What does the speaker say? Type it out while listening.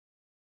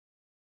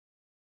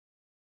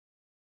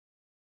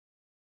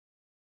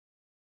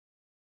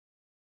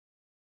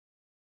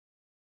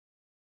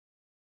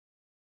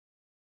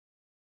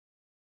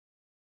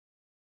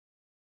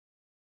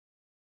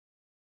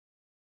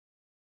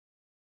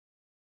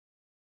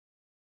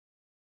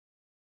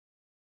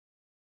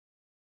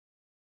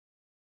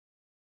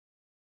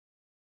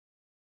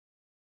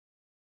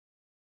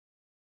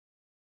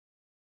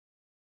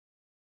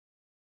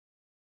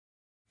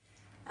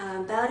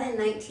About in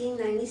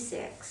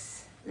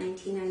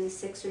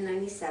 1996 or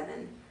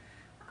 97,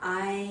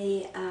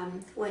 I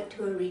went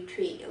to a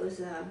retreat. It was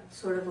a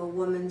sort of a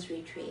woman's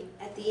retreat.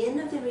 At the end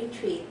of the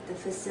retreat, the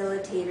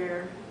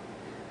facilitator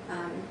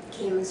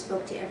came and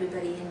spoke to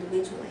everybody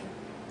individually.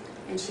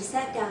 And she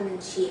sat down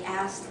and she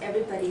asked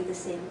everybody the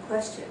same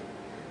question,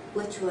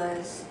 which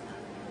was,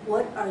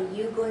 what are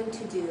you going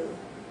to do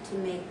to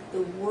make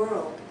the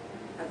world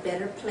a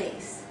better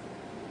place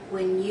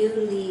when you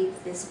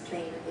leave this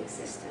plane of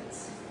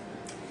existence?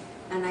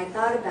 And I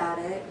thought about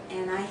it,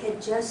 and I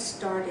had just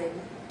started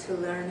to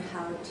learn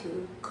how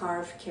to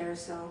carve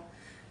carousel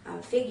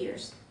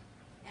figures.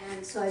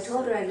 And so I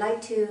told her I'd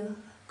like to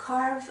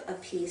carve a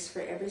piece for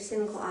every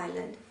single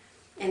island,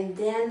 and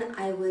then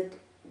I would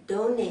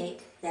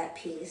donate that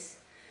piece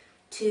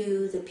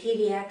to the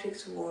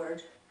pediatrics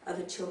ward of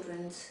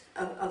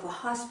a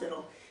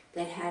hospital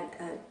that had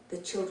the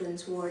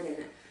children's ward in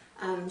it.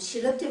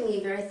 She looked at me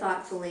very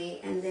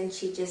thoughtfully, and then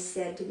she just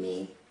said to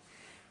me,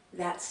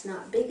 "That's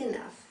not big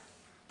enough."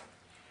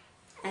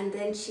 And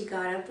then she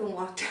got up and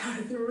walked out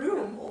of the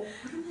room. Well,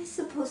 what am I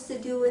supposed to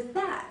do with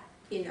that?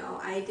 You know,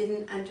 I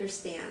didn't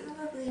understand.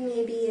 Probably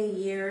maybe a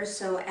year or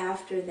so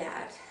after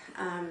that,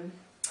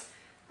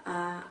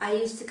 I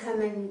used to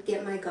come and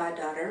get my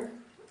goddaughter.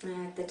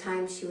 At the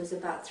time she was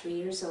about 3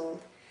 years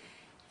old,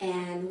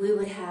 and we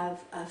would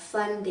have a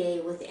fun day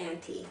with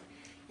Auntie,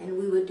 and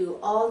we would do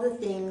all the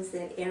things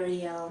that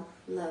Ariel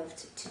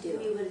loved to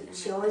do.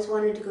 She always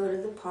wanted to go to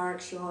the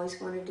park, she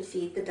always wanted to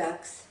feed the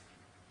ducks,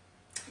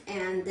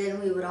 and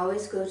then we would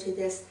always go to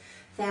this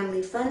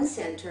family fun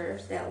center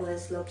that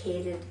was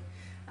located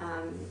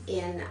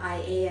in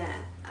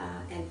Aiea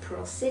and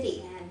Pearl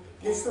City. And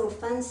this little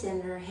fun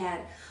center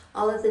had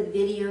all of the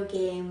video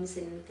games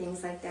and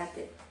things like that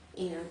that,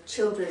 you know,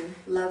 children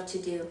love to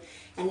do,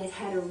 and it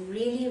had a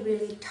really,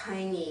 really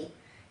tiny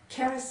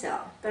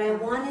carousel. But I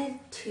wanted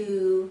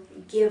to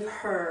give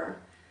her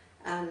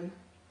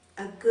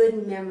a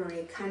good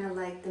memory, kind of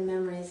like the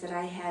memories that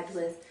I had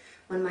with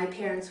when my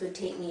parents would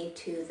take me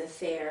to the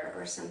fair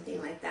or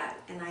something like that,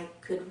 and I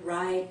could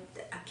ride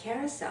a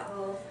carousel.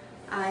 So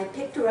I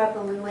picked her up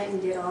and we went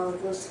and did all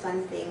of those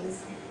fun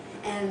things,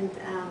 and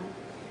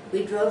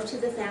we drove to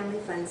the Family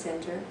Fun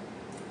Center,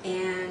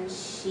 and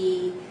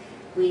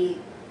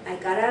I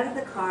got out of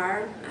the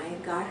car, I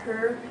got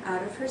her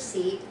out of her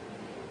seat,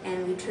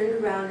 and we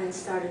turned around and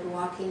started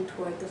walking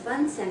toward the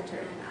fun center.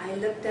 And I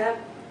looked up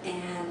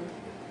and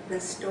the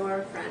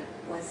storefront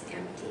was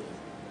empty.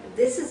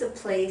 This is a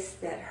place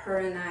that her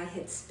and I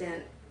had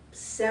spent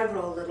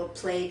several little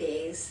play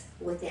days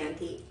with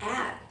Auntie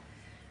at.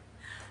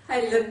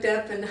 I looked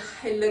up and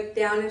I looked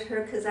down at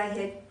her because I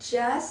had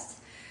just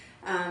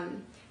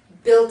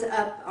built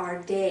up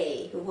our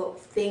day, what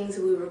things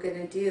we were going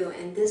to do,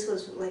 and this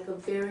was like a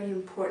very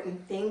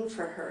important thing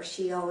for her.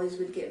 She always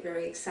would get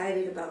very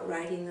excited about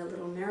riding the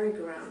little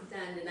merry-go-round.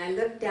 And I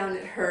looked down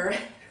at her,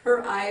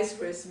 her eyes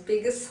were as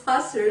big as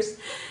saucers,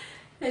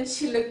 and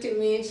she looked at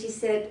me and she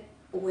said,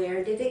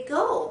 "Where did it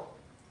go?"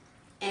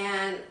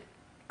 And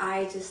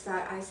I just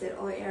thought, I said,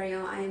 "Oh,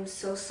 Ariel, I am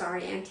so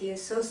sorry. Auntie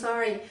is so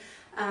sorry.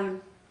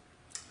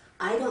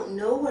 I don't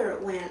know where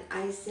it went."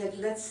 I said,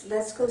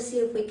 let's go see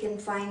if we can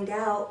find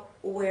out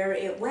where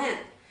it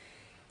went.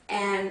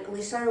 And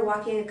we started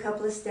walking a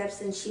couple of steps,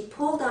 and she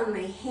pulled on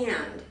my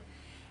hand,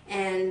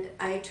 and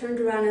I turned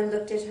around and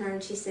looked at her,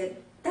 and she said,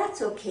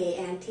 "That's okay,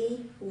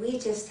 Auntie, we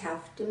just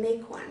have to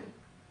make one."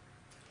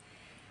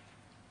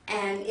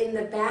 And in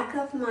the back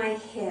of my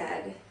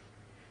head,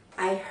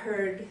 I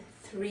heard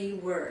 3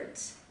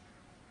 words,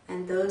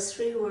 and those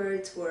 3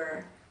 words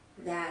were,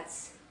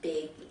 "That's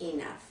big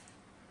enough."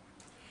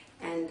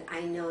 And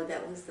I know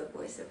that was the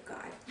voice of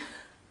God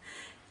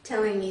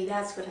telling me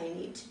that's what I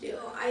need to do.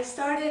 I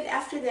started,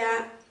 after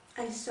that,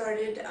 I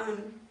started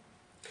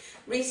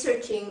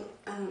researching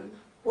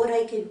what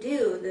I could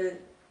do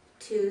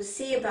to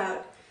see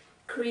about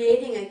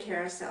creating a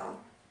carousel.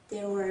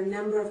 There were a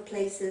number of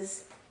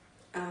places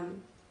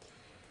on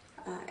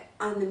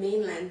the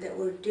mainland that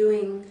were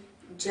doing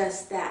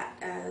just that.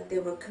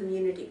 There were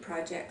community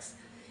projects.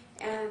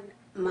 And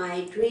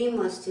my dream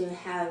was to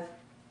have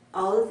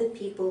all of the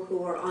people who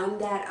were on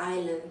that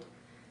island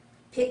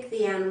pick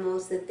the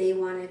animals that they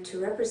wanted to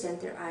represent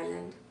their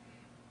island,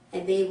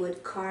 and they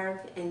would carve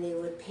and they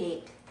would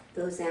paint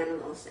those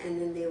animals, and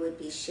then they would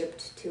be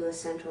shipped to a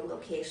central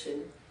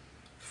location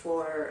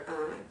for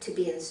to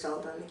be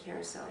installed on the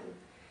carousel.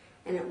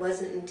 And it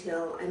wasn't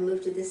until I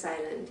moved to this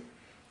island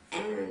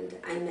and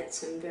I met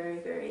some very,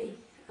 very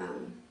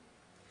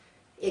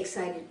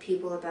excited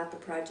people about the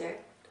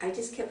project. I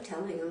just kept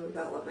telling them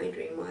about what my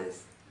dream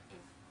was.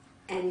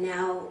 And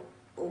now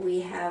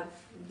we have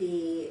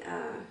the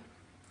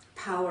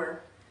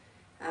power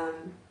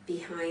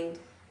behind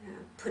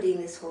putting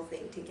this whole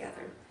thing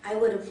together. I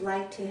would have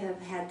liked to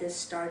have had this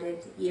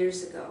started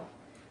years ago,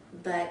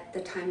 but the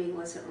timing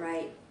wasn't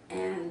right,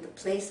 and the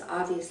place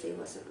obviously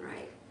wasn't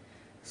right.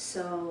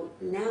 So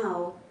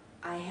now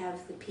I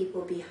have the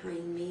people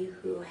behind me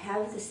who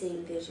have the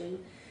same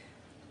vision,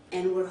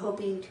 and we're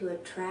hoping to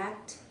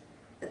attract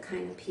the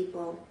kind of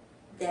people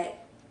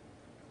that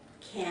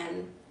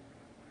can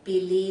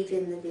believe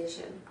in the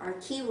vision. Our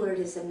key word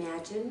is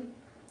imagine.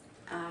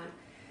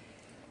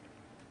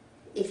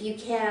 If you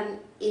can,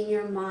 in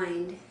your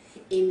mind,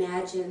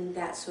 imagine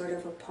that sort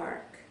of a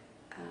park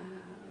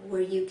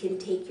where you can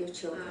take your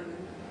children.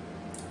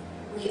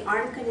 We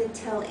aren't going to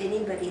tell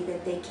anybody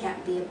that they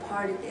can't be a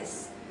part of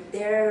this.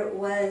 There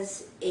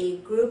was a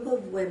group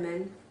of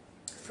women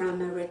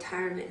from a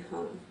retirement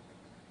home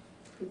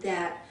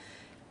that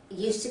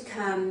used to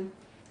come.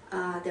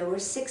 There were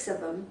 6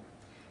 of them,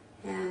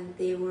 and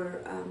they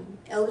were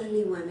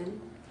elderly women.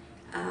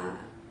 A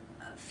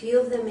few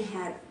of them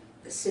had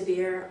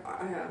severe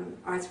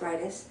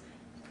arthritis,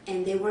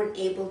 and they weren't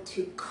able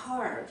to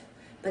carve,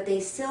 but they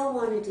still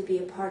wanted to be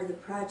a part of the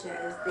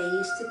project. They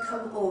used to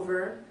come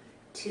over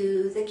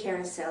to the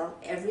carousel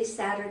every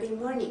Saturday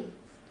morning,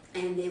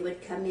 and they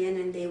would come in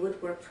and they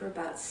would work for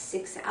about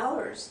 6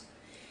 hours.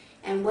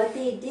 And what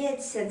they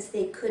did, since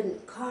they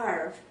couldn't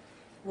carve,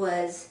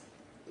 was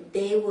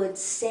they would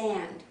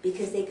sand,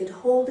 because they could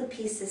hold a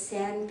piece of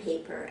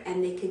sandpaper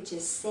and they could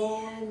just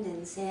sand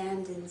and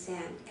sand and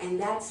sand. And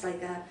that's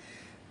like a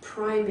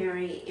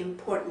primary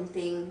important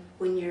thing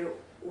when you're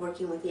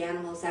working with the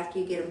animals. After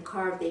you get them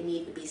carved, they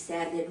need to be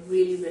sanded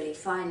really, really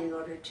fine in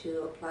order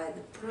to apply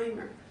the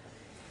primer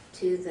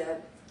to the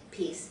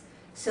piece.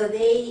 So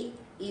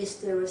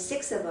there were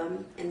 6 of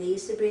them, and they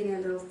used to bring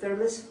their little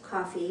thermos of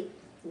coffee,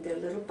 their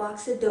little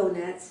box of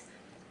donuts,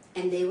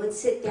 and they would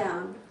sit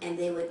down and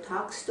they would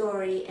talk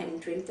story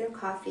and drink their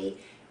coffee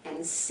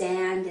and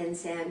sand and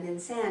sand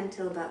and sand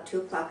till about 2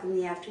 o'clock in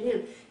the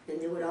afternoon. Then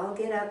they would all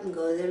get up and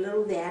go to their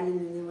little van, and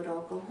then they would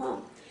all go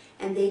home.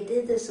 And they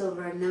did this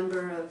over a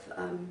number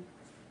of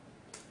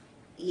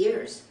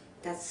years.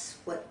 That's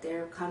what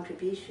their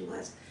contribution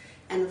was.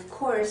 And of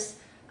course,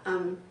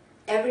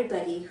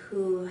 everybody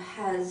who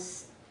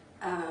has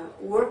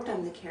worked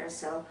on the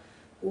carousel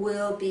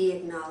will be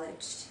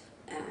acknowledged.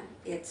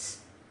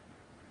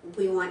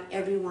 We want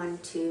everyone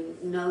to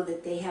know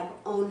that they have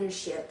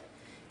ownership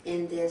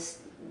in this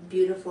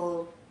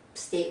beautiful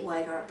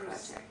statewide art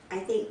project. I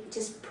think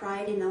just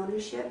pride and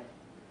ownership,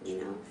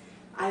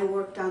 I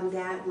worked on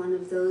that. One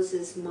of those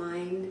is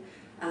mine.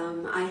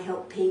 I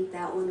helped paint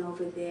that one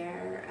over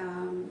there.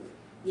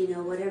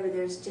 Whatever.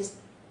 There's just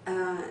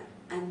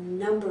a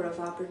number of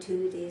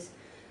opportunities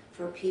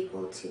for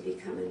people to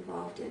become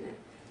involved in it.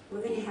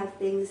 We're going to have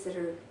things that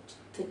are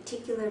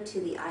particular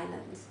to the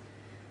islands.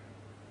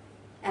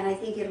 And I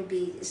think it'll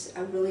be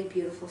a really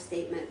beautiful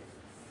statement.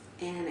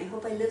 And I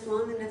hope I live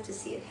long enough to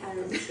see it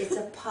happen. It's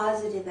a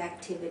positive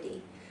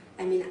activity.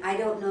 I mean, I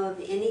don't know of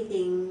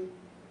anything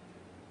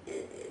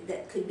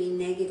that could be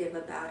negative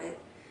about it.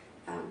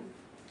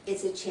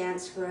 It's a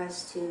chance for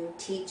us to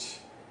teach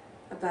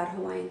about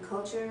Hawaiian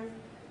culture,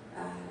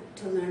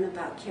 to learn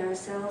about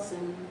carousels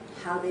and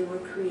how they were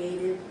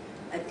created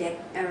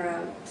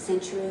a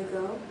century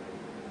ago.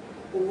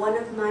 One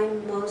of my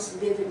most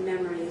vivid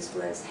memories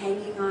was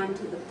hanging on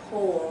to the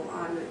pole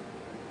on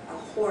a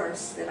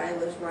horse that I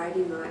was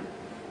riding on,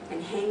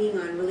 and hanging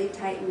on really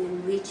tight and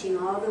then reaching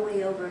all the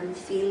way over and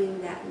feeling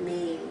that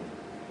mane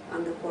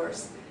on the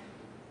horse.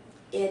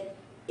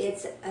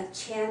 It's a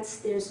chance.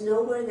 There's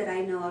nowhere that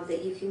I know of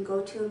that you can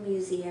go to a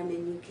museum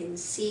and you can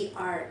see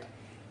art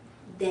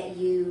that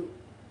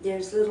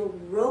there's little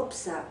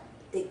ropes up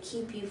that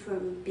keep you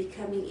from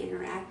becoming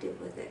interactive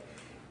with it.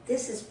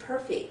 This is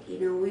perfect.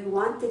 We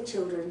want the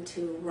children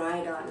to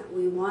ride on it.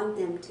 We want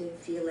them to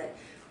feel it.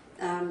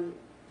 I'm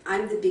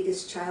the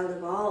biggest child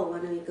of all.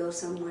 When we go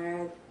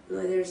somewhere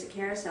where there's a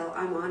carousel,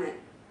 I'm on it,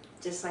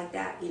 just like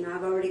that.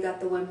 I've already got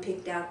the one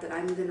picked out that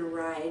I'm going to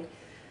ride.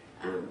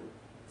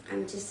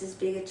 I'm just as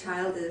big a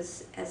child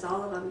as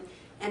all of them.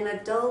 And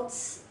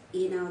adults,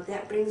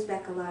 that brings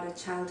back a lot of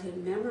childhood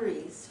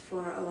memories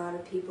for a lot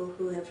of people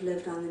who have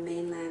lived on the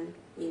mainland,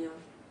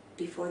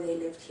 before they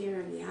lived here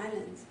in the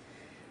islands.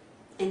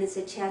 And it's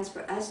a chance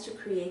for us to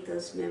create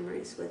those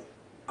memories with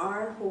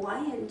our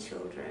Hawaiian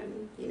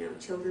children,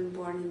 children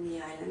born in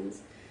the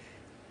islands.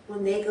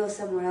 When they go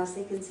somewhere else,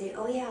 they can say,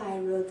 oh yeah, I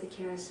rode the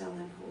carousel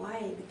in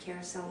Hawaii, the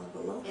Carousel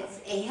of Aloha. It's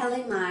e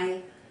hele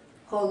mai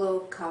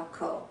holo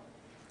kako.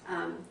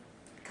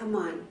 Come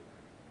on,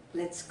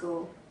 let's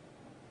go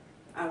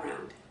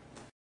around.